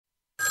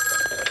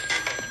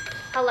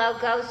Hello,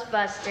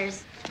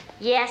 Ghostbusters.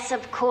 Yes,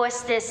 of course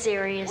they're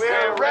serious.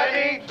 We're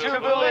ready to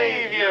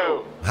believe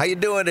you. How you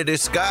doing? It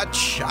is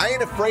Scotch. I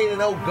ain't afraid of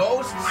no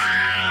ghosts.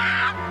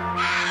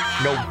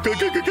 No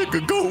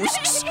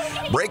ghosts.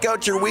 Break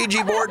out your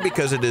Ouija board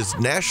because it is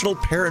National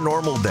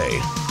Paranormal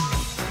Day.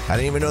 I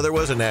didn't even know there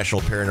was a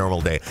National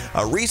Paranormal Day.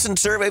 A recent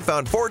survey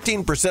found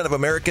 14% of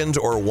Americans,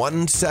 or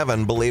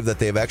 1/7, believe that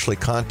they've actually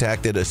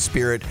contacted a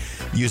spirit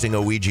using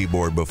a Ouija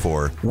board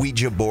before.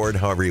 Ouija board,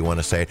 however you want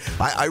to say it.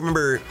 I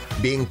remember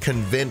being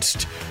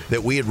convinced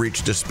that we had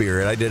reached a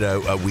spirit. I did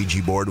a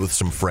Ouija board with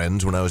some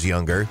friends when I was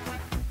younger.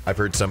 I've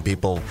heard some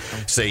people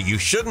say you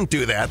shouldn't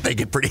do that. They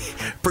get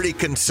pretty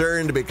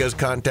concerned because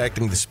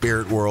contacting the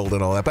spirit world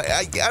and all that. But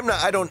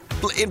I don't,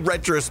 in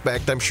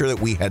retrospect, I'm sure that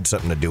we had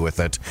something to do with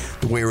it.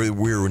 The way we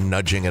were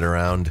nudging it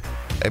around.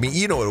 I mean,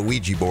 you know what a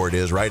Ouija board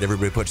is, right?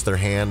 Everybody puts their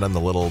hand on the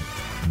little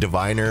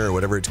diviner or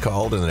whatever it's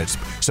called, and then it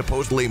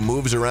supposedly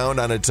moves around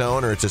on its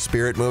own, or it's a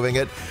spirit moving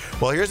it.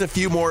 Well, here's a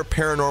few more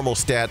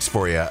paranormal stats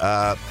for you.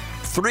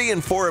 3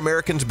 in 4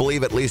 Americans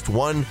believe at least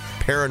one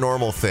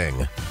paranormal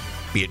thing.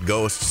 Be it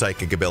ghosts,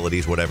 psychic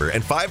abilities, whatever.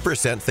 And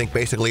 5% think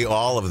basically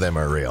all of them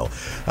are real.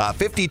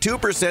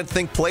 52%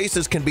 think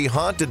places can be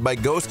haunted by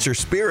ghosts or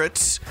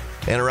spirits.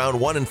 And around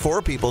 1 in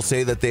 4 people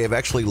say that they have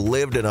actually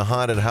lived in a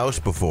haunted house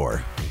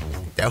before.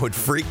 That would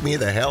freak me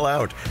the hell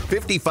out.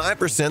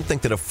 55%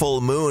 think that a full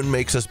moon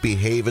makes us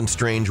behave in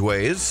strange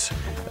ways.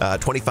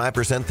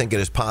 25% think it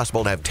is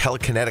possible to have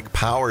telekinetic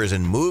powers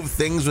and move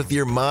things with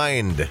your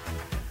mind.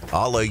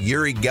 A la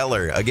Uri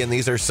Geller. Again,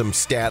 these are some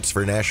stats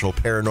for National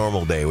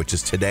Paranormal Day, which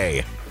is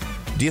today.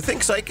 Do you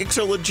think psychics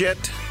are legit?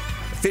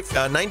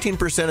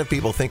 19% of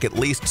people think at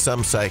least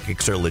some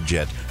psychics are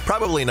legit.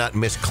 Probably not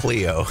Miss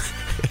Cleo,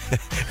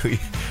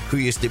 who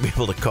used to be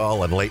able to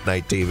call on late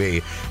night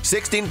TV.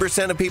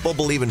 16% of people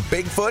believe in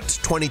Bigfoot.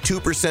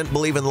 22%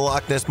 believe in the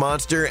Loch Ness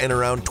Monster. And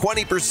around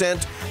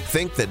 20%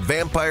 think that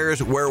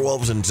vampires,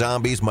 werewolves, and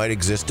zombies might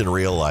exist in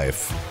real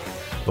life.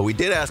 But we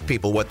did ask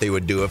people what they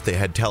would do if they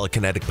had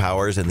telekinetic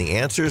powers, and the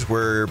answers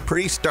were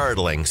pretty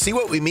startling. See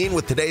what we mean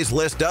with today's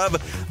list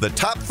of the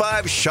top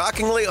 5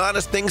 shockingly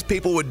honest things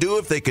people would do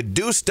if they could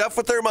do stuff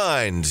with their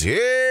minds.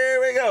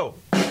 Here we go.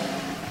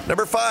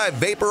 Number 5,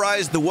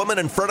 vaporize the woman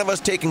in front of us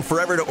taking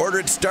forever to order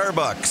at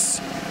Starbucks.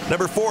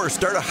 Number 4,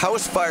 start a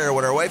house fire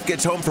when our wife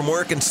gets home from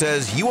work and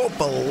says, "You won't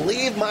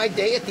believe my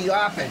day at the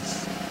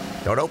office."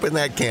 Don't open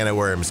that can of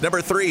worms.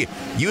 Number 3,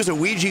 use a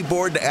Ouija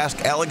board to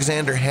ask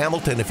Alexander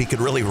Hamilton if he could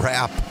really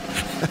rap.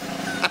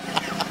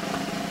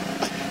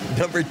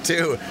 Number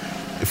 2,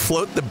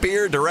 float the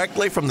beer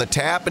directly from the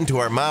tap into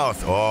our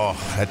mouth. Oh,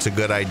 that's a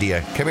good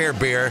idea. Come here,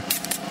 beer.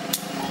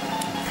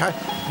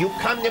 You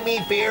come to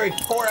me, beer, and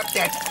pour up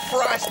that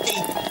frosty.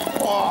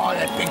 Oh,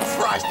 that big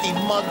frosty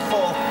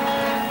mugful.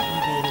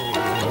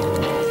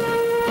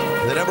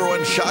 The number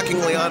 1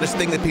 shockingly honest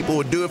thing that people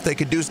would do if they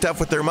could do stuff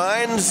with their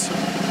minds: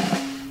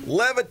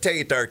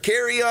 levitate our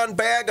carry-on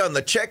bag on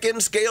the check-in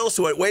scale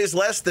so it weighs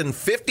less than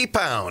 50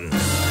 pounds.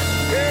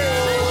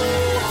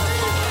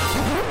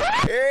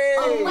 Hey!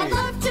 Oh, I'd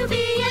love to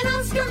be an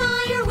Oscar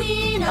Mayer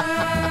wiener.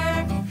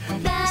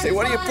 Say,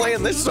 what are you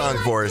playing this song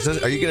for?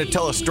 Are you going to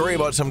tell a story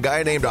about some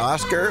guy named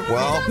Oscar?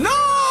 Well,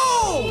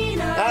 no!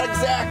 Not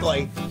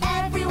exactly.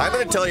 I'm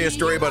going to tell you a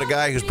story about a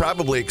guy who's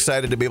probably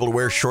excited to be able to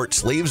wear short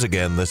sleeves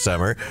again this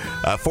summer.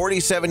 A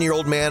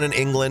 47-year-old man in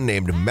England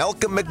named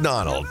Malcolm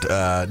McDonald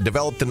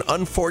developed an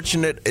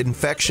unfortunate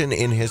infection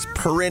in his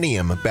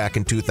perineum back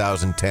in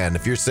 2010.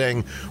 If you're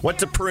saying,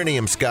 what's a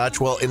perineum, Scotch?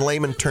 Well, in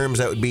layman terms,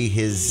 that would be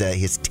his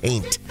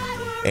taint.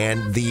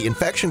 And the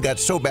infection got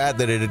so bad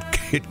that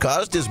it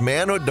caused his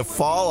manhood to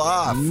fall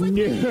off. No.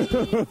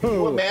 Can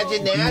you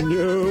imagine that?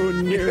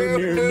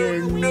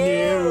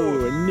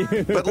 No.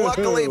 But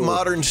luckily,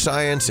 modern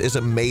science is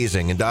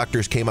amazing, and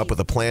doctors came up with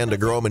a plan to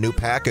grow him a new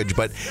package,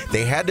 but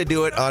they had to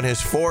do it on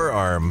his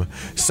forearm.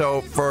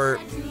 So for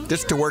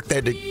this to work, they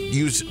had to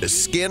use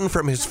skin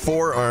from his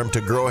forearm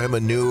to grow him a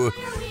new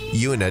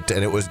unit,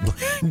 and it was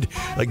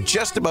like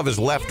just above his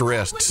left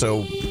wrist,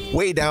 so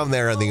way down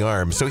there on the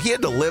arm. So he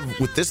had to live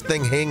with this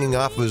thing hanging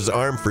off of his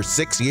arm for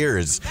 6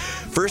 years.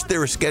 First, there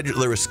were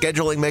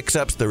scheduling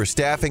mix-ups, there were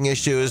staffing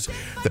issues,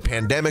 the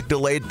pandemic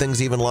delayed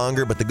things even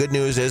longer, but the good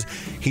news is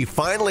he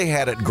finally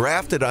had it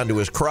grafted onto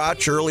his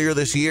crotch earlier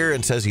this year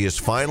and says he is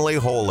finally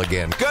whole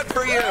again. Good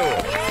for you!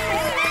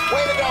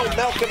 Way to go,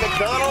 Malcolm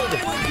McDonald!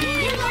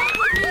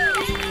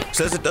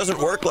 Says it doesn't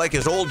work like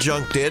his old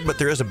junk did, but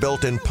there is a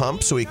built-in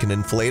pump so he can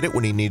inflate it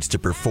when he needs to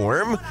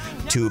perform.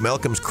 To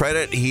Malcolm's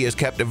credit, he has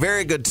kept a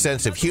very good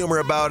sense of humor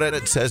about it.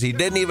 It says he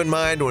didn't even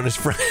mind when his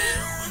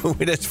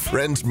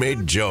friends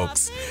made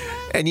jokes.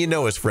 And you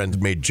know his friends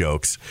made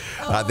jokes.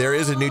 There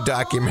is a new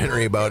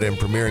documentary about him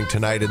premiering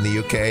tonight in the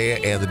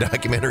UK, and the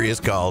documentary is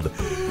called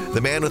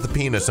The Man with the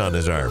Penis on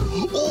His Arm.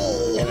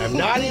 And I'm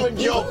not even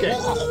joking.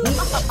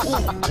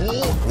 What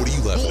are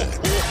you laughing at?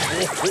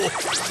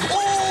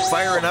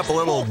 Firing up a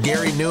little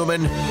Gary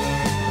Newman.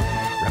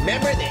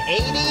 Remember the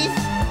 80s?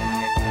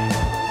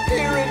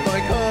 Here in my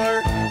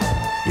car.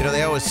 You know,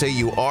 they always say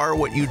you are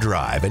what you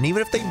drive, and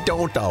even if they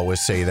don't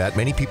always say that,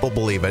 many people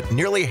believe it.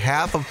 Nearly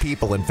half of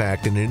people, in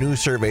fact, in a new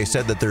survey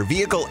said that their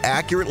vehicle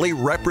accurately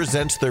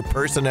represents their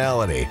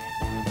personality.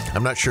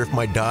 I'm not sure if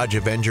my Dodge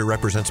Avenger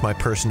represents my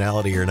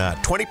personality or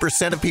not.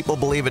 20% of people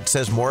believe it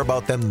says more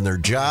about them than their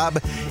job,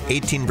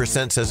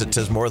 18% says it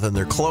says more than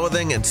their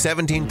clothing, and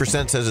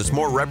 17% says it's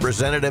more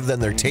representative than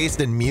their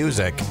taste in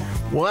music.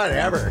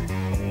 Whatever.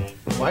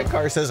 My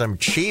car says I'm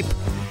cheap.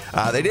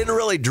 They didn't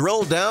really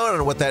drill down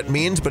on what that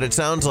means, but it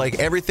sounds like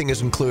everything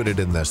is included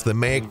in this. The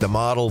make, the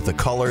model, the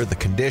color, the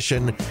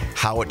condition,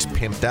 how it's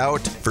pimped out.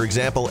 For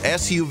example,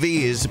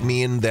 SUVs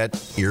mean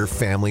that you're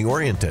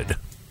family-oriented.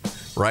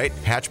 Right?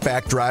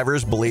 Hatchback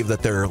drivers believe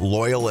that they're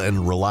loyal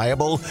and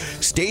reliable.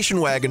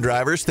 Station wagon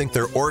drivers think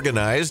they're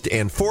organized.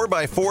 And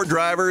 4x4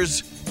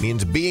 drivers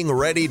means being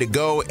ready to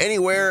go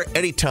anywhere,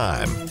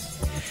 anytime.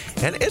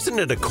 And isn't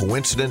it a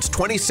coincidence?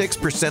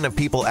 26% of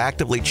people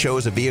actively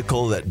chose a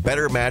vehicle that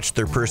better matched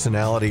their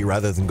personality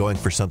rather than going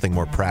for something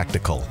more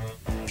practical.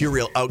 If you're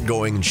real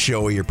outgoing and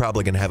showy, you're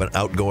probably going to have an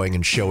outgoing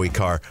and showy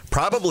car.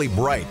 Probably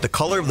bright. The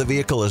color of the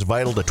vehicle is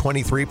vital to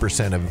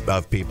 23%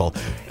 of people.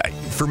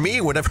 For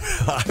me, whenever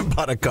I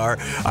bought a car,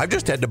 I've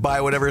just had to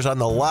buy whatever's on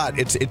the lot.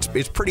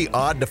 It's pretty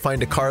odd to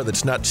find a car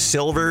that's not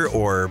silver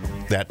or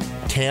that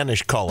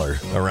tannish color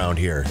around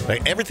here.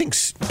 Like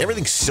everything's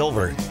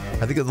silver.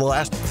 I think of the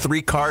last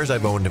 3 cars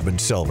I've owned have been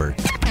silver.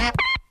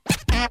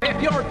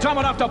 If you're dumb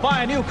enough to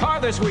buy a new car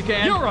this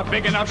weekend, you're a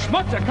big enough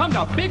schmuck to come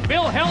to Big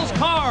Bill Hell's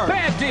Cars.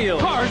 Bad deal.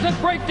 Cars that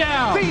break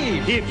down.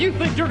 Thieves. If you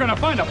think you're going to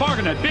find a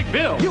bargain at Big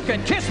Bill, you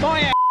can kiss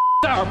my ass.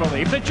 Our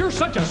belief that you're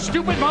such a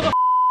stupid mother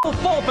will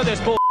fall for this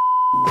bull.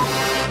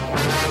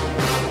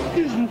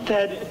 Isn't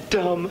that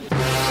dumb?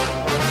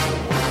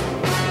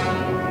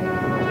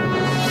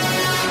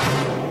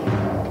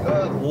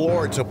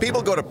 Lord, so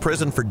people go to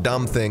prison for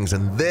dumb things,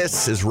 and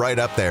this is right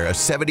up there. A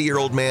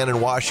 70-year-old man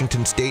in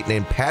Washington State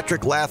named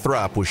Patrick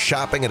Lathrop was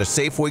shopping at a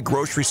Safeway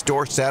grocery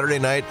store Saturday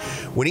night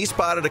when he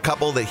spotted a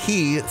couple that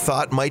he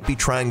thought might be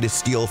trying to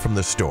steal from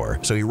the store.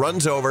 So he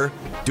runs over,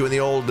 doing the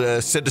old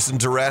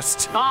citizen's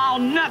arrest. All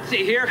nutsy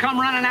here, come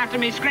running after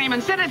me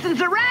screaming, citizens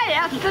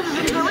arrest!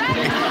 Citizens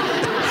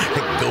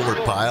arrest!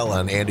 Gilbert Pyle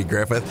on Andy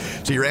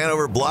Griffith. So he ran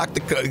over, blocked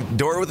the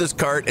door with his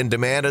cart, and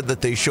demanded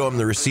that they show him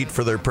the receipt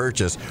for their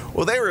purchase.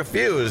 Well, they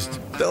refused.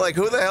 They're like,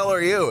 who the hell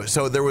are you?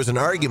 So there was an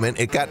argument.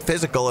 It got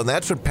physical, and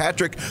that's when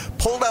Patrick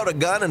pulled out a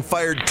gun and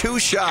fired 2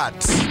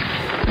 shots.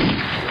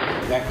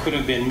 That could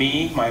have been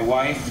me, my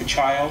wife, the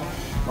child,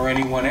 or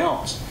anyone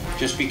else,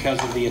 just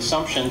because of the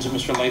assumptions that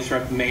Mr.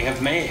 Lathrop may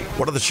have made.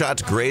 One of the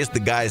shots grazed the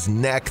guy's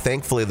neck.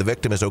 Thankfully, the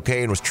victim is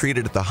okay and was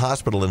treated at the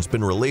hospital and has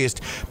been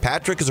released.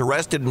 Patrick is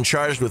arrested and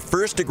charged with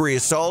first-degree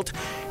assault.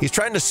 He's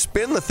trying to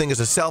spin the thing as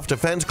a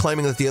self-defense,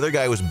 claiming that the other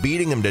guy was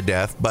beating him to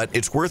death, but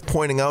it's worth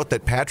pointing out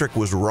that Patrick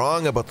was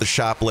wrong about the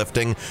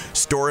shoplifting.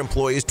 Store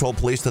employees told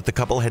police that the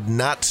couple had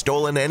not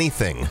stolen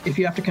anything. If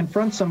you have to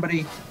confront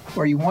somebody,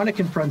 or you want to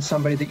confront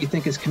somebody that you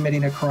think is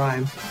committing a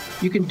crime,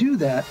 you can do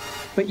that,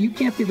 but you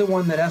can't be the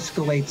one that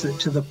escalates it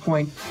to the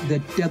point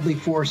that deadly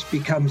force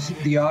becomes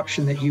the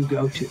option that you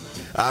go to.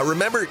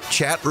 Remember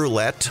Chat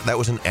Roulette? That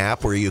was an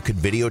app where you could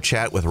video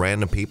chat with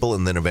random people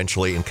and then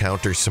eventually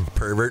encounter some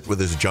pervert with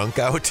his junk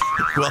out.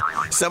 Well,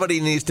 somebody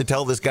needs to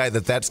tell this guy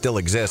that still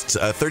exists.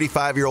 A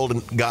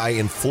 35-year-old guy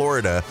in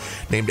Florida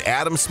named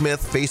Adam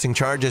Smith facing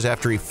charges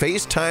after he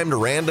FaceTimed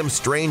random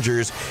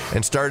strangers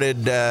and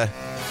started,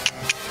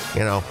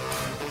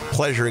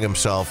 pleasuring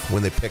himself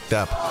when they picked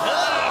up.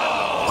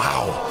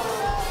 Wow.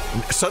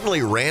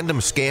 Suddenly, random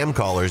scam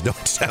callers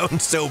don't sound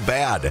so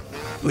bad.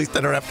 At least I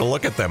don't have to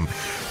look at them.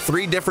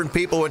 3 different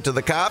people went to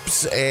the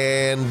cops,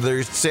 and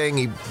they're saying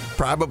he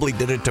probably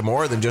did it to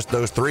more than just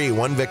those 3.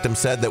 One victim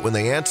said that when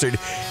they answered,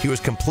 he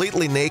was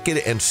completely naked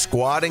and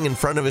squatting in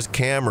front of his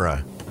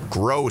camera.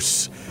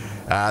 Gross.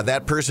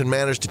 That person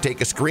managed to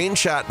take a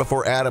screenshot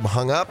before Adam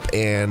hung up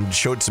and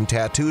showed some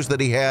tattoos that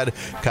he had.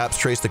 Cops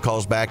traced the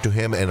calls back to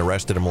him and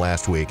arrested him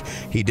last week.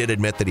 He did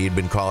admit that he had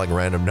been calling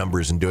random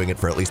numbers and doing it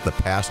for at least the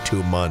past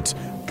 2 months.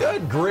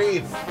 Good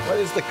grief. What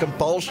is the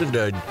compulsion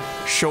to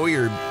show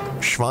your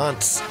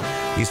schwanz?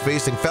 He's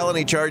facing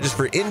felony charges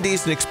for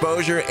indecent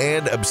exposure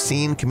and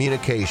obscene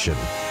communication.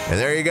 And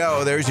there you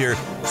go. There's your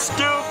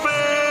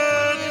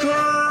stupid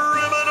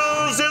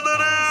criminals in the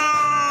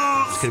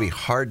news. It's going to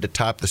be hard to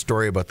top the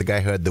story about the guy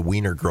who had the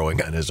wiener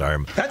growing on his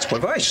arm. That's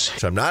pervice.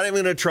 So I'm not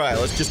even going to try.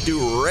 Let's just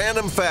do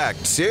random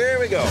facts. Here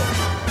we go.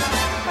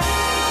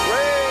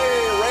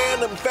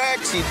 Random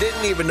facts you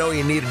didn't even know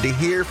you needed to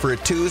hear for a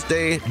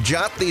Tuesday.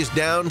 Jot these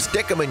down,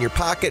 stick them in your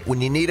pocket.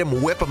 When you need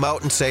them, whip them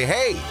out and say,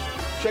 hey,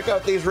 check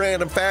out these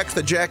random facts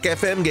that Jack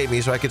FM gave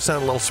me so I could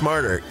sound a little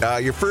smarter.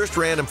 Your first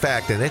random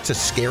fact, and it's a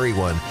scary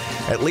one.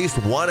 At least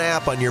one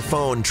app on your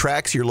phone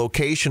tracks your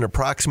location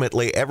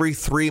approximately every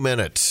 3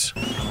 minutes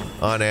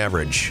on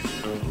average.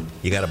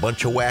 You got a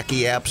bunch of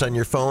wacky apps on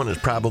your phone.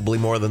 It's probably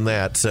more than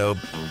that. So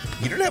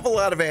you don't have a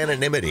lot of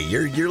anonymity.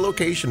 Your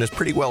location is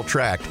pretty well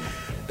tracked.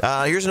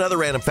 Here's another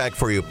random fact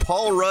for you.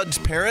 Paul Rudd's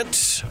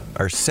parents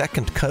are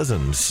second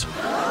cousins.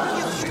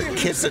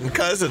 Kissing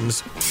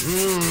cousins.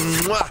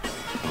 Mwah.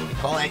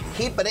 Call that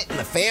keeping it in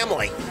the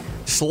family.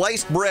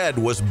 Sliced bread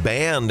was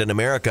banned in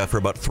America for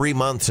about 3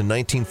 months in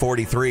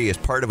 1943 as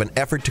part of an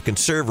effort to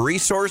conserve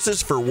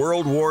resources for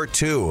World War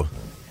II.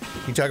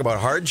 You talk about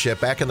hardship.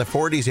 Back in the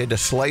 40s, you had to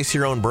slice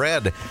your own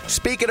bread.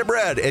 Speaking of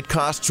bread, it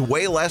costs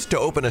way less to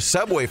open a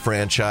Subway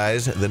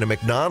franchise than a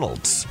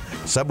McDonald's.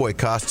 Subway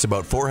costs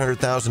about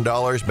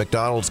 $400,000.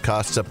 McDonald's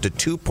costs up to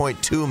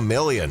 $2.2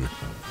 million.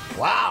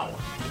 Wow.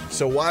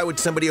 So why would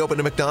somebody open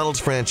a McDonald's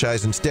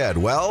franchise instead?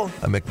 Well,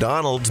 a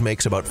McDonald's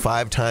makes about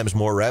 5 times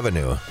more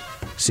revenue,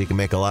 so you can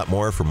make a lot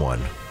more from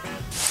one.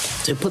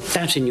 So put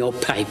that in your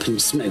pipe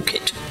and smoke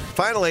it.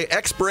 Finally,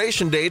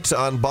 expiration dates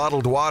on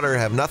bottled water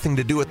have nothing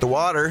to do with the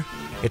water.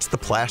 It's the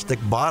plastic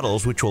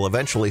bottles which will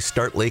eventually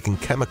start leaking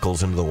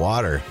chemicals into the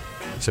water.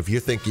 So if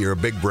you think you're a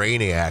big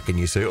brainiac and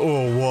you say,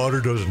 oh,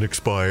 water doesn't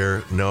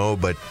expire. No,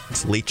 but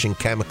it's leaching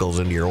chemicals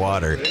into your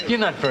water. You're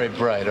not very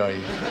bright, are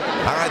you?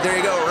 All right, there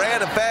you go.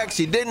 Random facts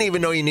you didn't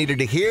even know you needed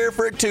to hear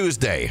for a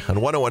Tuesday on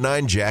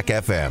 101.9 Jack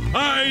FM.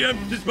 I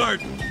am too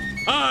smart.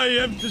 I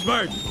am too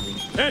smart.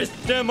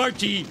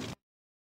 SMRT.